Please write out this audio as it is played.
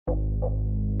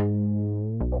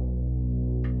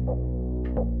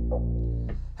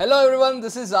Hello everyone,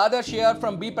 this is Adarsh here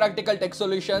from Bepractical Tech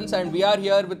Solutions and we are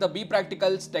here with the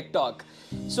Bepractical's Tech Talk.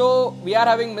 So we are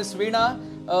having Miss Veena.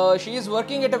 She is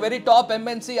working at a very top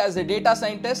MNC as a data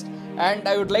scientist and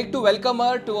I would like to welcome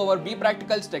her to our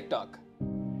Bepractical's Tech Talk.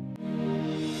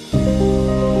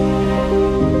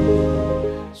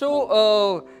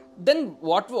 So then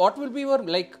what will be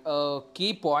your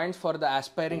key points for the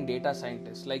aspiring data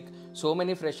scientists? Like so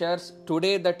many freshers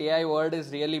today, that AI world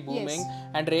is really booming,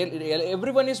 Yes. and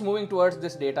everyone is moving towards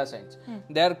this data science.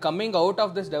 They are coming out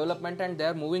of this development and they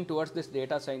are moving towards this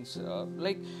data science.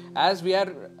 As we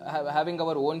are having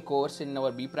our own course in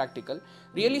our Bepractical,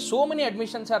 really so many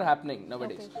admissions are happening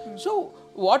nowadays. Okay. So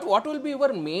what will be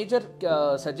your major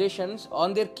suggestions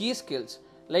on their key skills?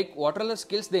 Like what are the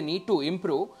skills they need to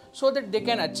improve so that they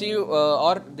can achieve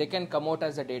or they can come out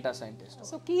as a data scientist?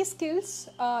 So key skills,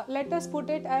 let us put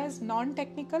it as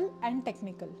non-technical and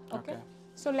technical. Okay.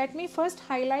 So let me first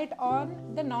highlight on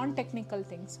the non-technical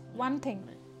things. One thing,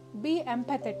 be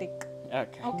empathetic.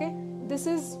 Okay. This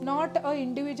is not an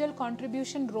individual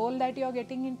contribution role that you are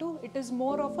getting into. It is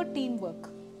more of a teamwork.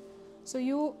 So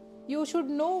you should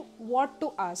know what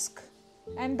to ask,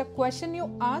 and the question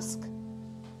you ask,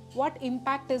 what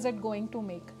impact is it going to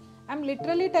make? I'm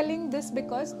literally telling this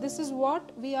because this is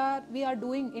what we are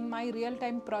doing in my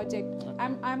real-time project.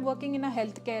 I'm working in a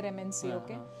healthcare MNC.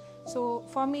 Okay, so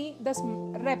for me, the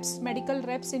medical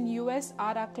reps in US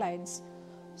are our clients.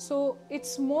 So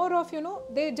it's more of,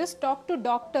 they just talk to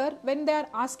doctor when they are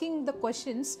asking the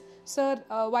questions. Sir,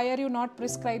 why are you not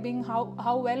prescribing?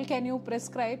 How well can you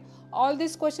prescribe? All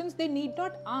these questions they need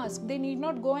not ask. They need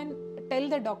not go and tell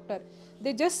the doctor.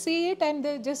 They just see it and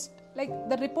they just, like,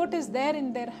 the report is there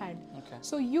in their hand.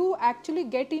 So you actually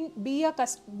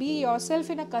be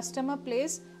yourself in a customer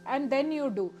place, and then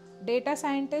you do. Data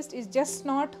scientist is just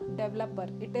not developer.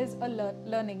 It is a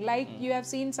learning. Like you have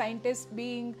seen scientists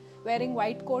wearing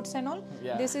white coats and all.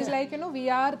 Yeah. This is like, we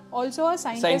are also a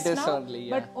scientist now. Only,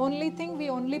 yeah. But only thing,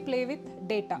 we only play with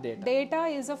data. Data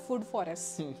is a food for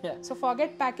us. Yeah. So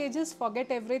forget packages, forget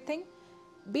everything.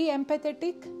 Be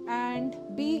empathetic and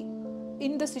be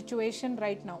in the situation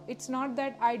right now. It's not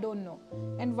that I don't know.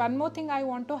 And one more thing I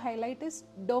want to highlight is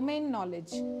domain knowledge.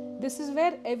 This is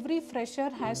where every fresher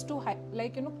has to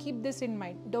keep this in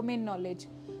mind. Domain knowledge.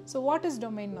 So what is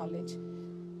domain knowledge?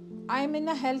 I am in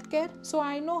a healthcare, so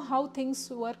I know how things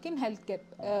work in healthcare,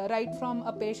 right from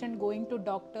a patient going to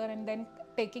doctor and then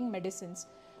taking medicines.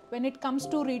 When it comes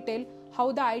to retail,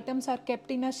 how the items are kept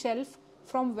in a shelf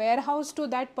from warehouse to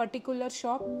that particular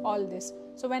shop, all this.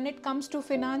 So when it comes to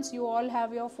finance, you all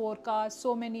have your forecast,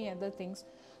 so many other things.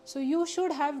 So you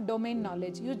should have domain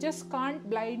knowledge. You just can't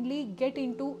blindly get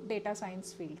into data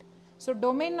science field. So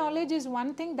domain knowledge is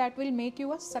one thing that will make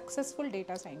you a successful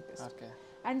data scientist.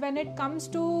 And when it comes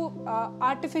to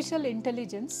artificial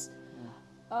intelligence,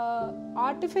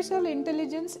 artificial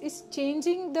intelligence is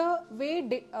changing the way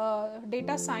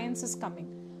data science is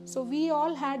coming. So we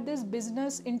all had this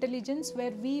business intelligence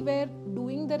where we were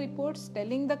doing the reports,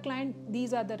 telling the client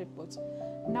these are the reports.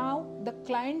 Now the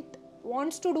client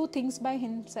wants to do things by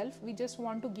himself. We just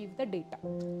want to give the data.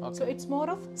 So it's more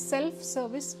of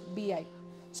self-service BI.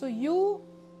 So you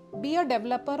be a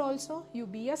developer also, you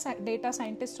be a data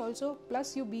scientist also,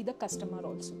 plus you be the customer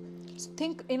also. So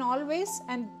think in all ways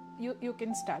and you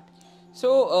can start.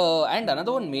 So and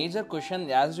another one major question,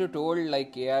 as you told,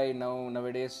 like AI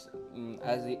nowadays,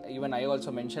 as even I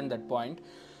also mentioned that point.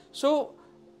 So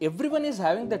everyone is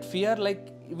having that fear,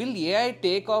 like will AI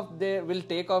take off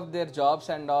their jobs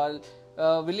and all?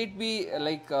 Will it be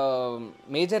like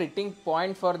major hitting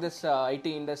point for this IT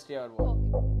industry or what?